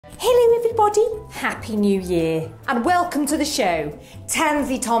Hello everybody, Happy New Year and welcome to the show.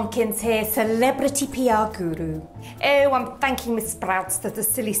 Tansy Tompkins here, celebrity PR guru. Oh, I'm thanking Miss Sprouts that the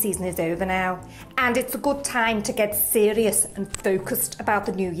silly season is over now and it's a good time to get serious and focused about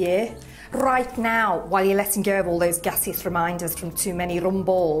the new year. Right now, while you're letting go of all those gaseous reminders from too many rum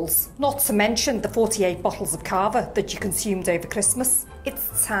balls, not to mention the 48 bottles of Kava that you consumed over Christmas,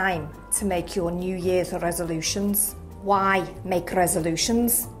 it's time to make your New Year's resolutions. Why make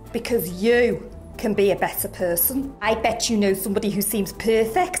resolutions? Because you can be a better person. I bet you know somebody who seems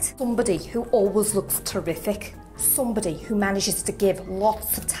perfect, somebody who always looks terrific, somebody who manages to give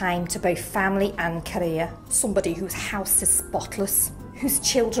lots of time to both family and career, somebody whose house is spotless, whose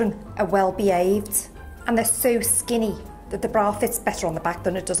children are well behaved, and they're so skinny that the bra fits better on the back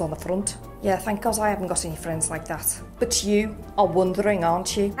than it does on the front. Yeah, thank God I haven't got any friends like that. But you are wondering,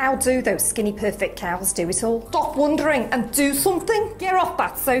 aren't you? How do those skinny perfect cows do it all? Stop wondering and do something. Get off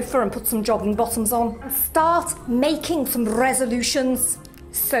that sofa and put some jogging bottoms on and start making some resolutions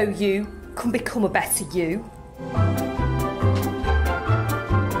so you can become a better you.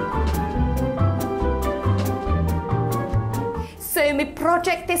 So my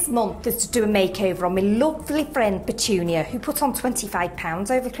project this month is to do a makeover on my lovely friend Petunia, who put on £25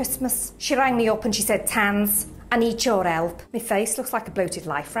 over Christmas. She rang me up and she said, "Tans, I need your help. My face looks like a bloated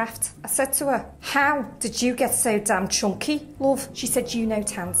liferaft." I said to her, "How did you get so damn chunky, love?" She said, "You know,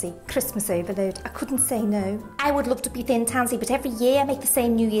 Tansy, Christmas overload." I couldn't say no. I would love to be thin, Tansy, but every year I make the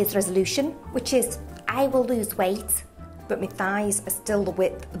same New Year's resolution, which is I will lose weight. But my thighs are still the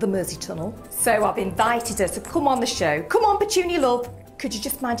width of the Mersey Tunnel. So I've invited her to come on the show. Come on, Petunia, love. Could you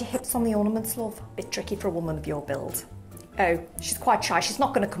just mind your hips on the ornaments, love? Bit tricky for a woman of your build. Oh, she's quite shy. She's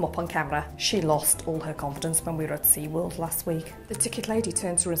not going to come up on camera. She lost all her confidence when we were at SeaWorld last week. The ticket lady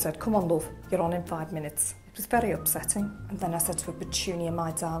turned to her and said, "Come on, love, you're on in 5 minutes." It was very upsetting. And then I said to her, "Petunia,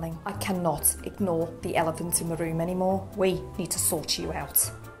 my darling, I cannot ignore the elephant in the room anymore. We need to sort you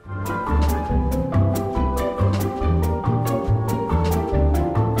out."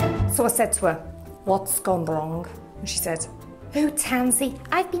 So I said to her, "What's gone wrong?" And she said, "Oh, Tansy,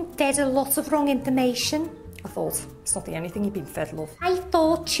 I've been fed a lot of wrong information." I thought, it's not the only thing you've been fed, love. I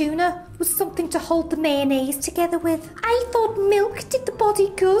thought tuna was something to hold the mayonnaise together with. I thought milk did the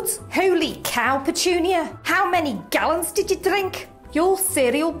body good. Holy cow, Petunia. How many gallons did you drink? Your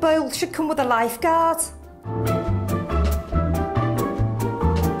cereal bowl should come with a lifeguard.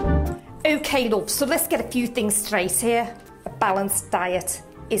 Okay, love, so let's get a few things straight here. A balanced diet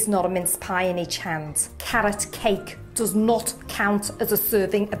is not a mince pie in each hand. Carrot cake does not count as a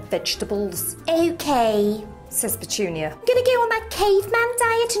serving of vegetables. Okay, says Petunia. I'm gonna go on that caveman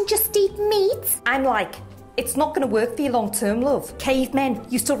diet and just eat meat. I'm like, it's not gonna work for you long term, love. Cavemen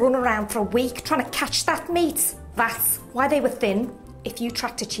used to run around for a week trying to catch that meat. That's why they were thin. If you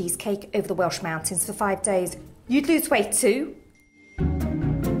tracked a cheesecake over the Welsh mountains for 5 days, you'd lose weight too.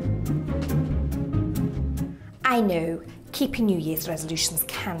 I know, keeping New Year's resolutions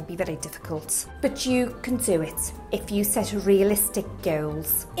can be very difficult, but you can do it if you set realistic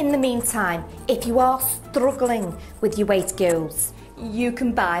goals. In the meantime, if you are struggling with your weight goals, you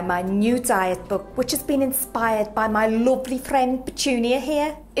can buy my new diet book, which has been inspired by my lovely friend Petunia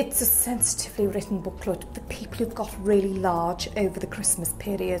here. It's a sensitively written booklet for people who've got really large over the Christmas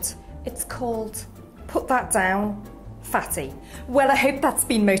period. It's called Put That Down, Fatty. Well, I hope that's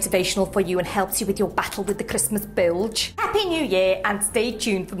been motivational for you and helps you with your battle with the Christmas bulge. Happy New Year and stay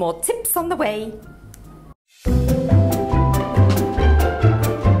tuned for more tips on the way.